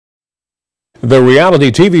The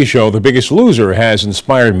reality TV show The Biggest Loser has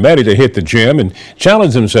inspired many to hit the gym and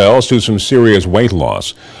challenge themselves to some serious weight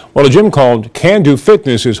loss. Well, a gym called CanDo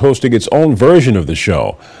Fitness is hosting its own version of the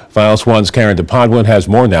show. Fios1's CanDo has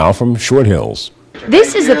more now from Short Hills.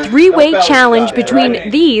 This is a three-way challenge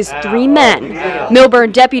between these three men.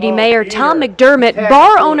 Millburn Deputy Mayor Tom McDermott,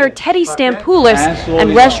 bar owner Teddy Stampoulis,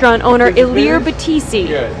 and restaurant owner Ilir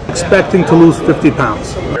Batisi. Expecting to lose 50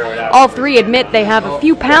 pounds. All three admit they have a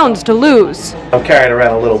few pounds to lose. I'm carrying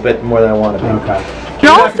around a little bit more than I want to be. And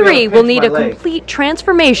all three will need a complete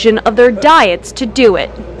transformation of their diets to do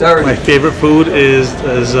it. My favorite food is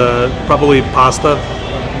probably pasta,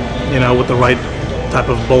 with the right type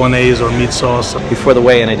of bolognese or meat sauce. Before the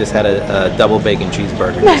weigh-in, I just had a double bacon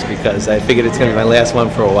cheeseburger just because I figured it's going to be my last one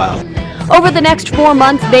for a while. Over the next 4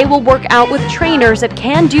 months, they will work out with trainers at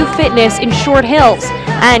CanDo Fitness in Short Hills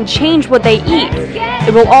and change what they eat.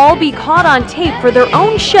 It will all be caught on tape for their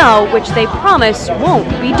own show, which they promise won't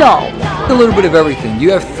be dull. A little bit of everything.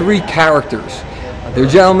 You have three characters. They're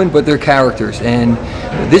gentlemen, but they're characters, and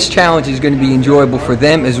this challenge is going to be enjoyable for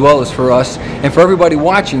them as well as for us and for everybody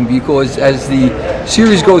watching, because as the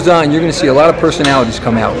series goes on, you're going to see a lot of personalities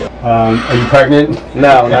come out. Are you pregnant?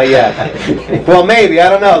 No, not yet. Well, maybe. I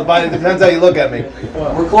don't know. But it depends how you look at me.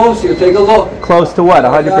 We're close here. Take a look. Close to what?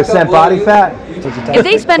 100% body fat? If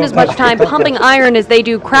they spend as much time pumping iron as they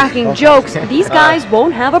do cracking jokes, these guys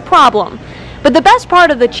won't have a problem. But the best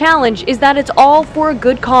part of the challenge is that it's all for a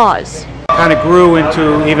good cause. Kind of grew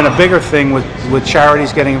into even a bigger thing with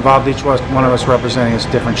charities getting involved, each one of us representing a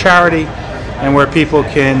different charity, and where people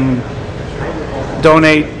can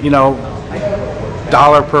donate,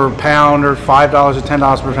 $1 per pound or $5 or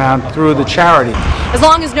 $10 per pound through the charity. As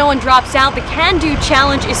long as no one drops out, the CanDo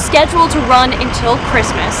Challenge is scheduled to run until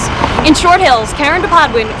Christmas. In Short Hills, Karen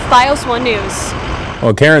DePodwin, Fios1 News.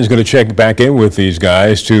 Well, Karen's going to check back in with these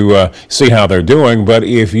guys to see how they're doing. But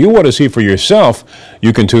if you want to see for yourself,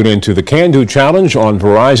 you can tune into the CanDo Challenge on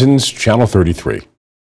Verizon's Channel 33.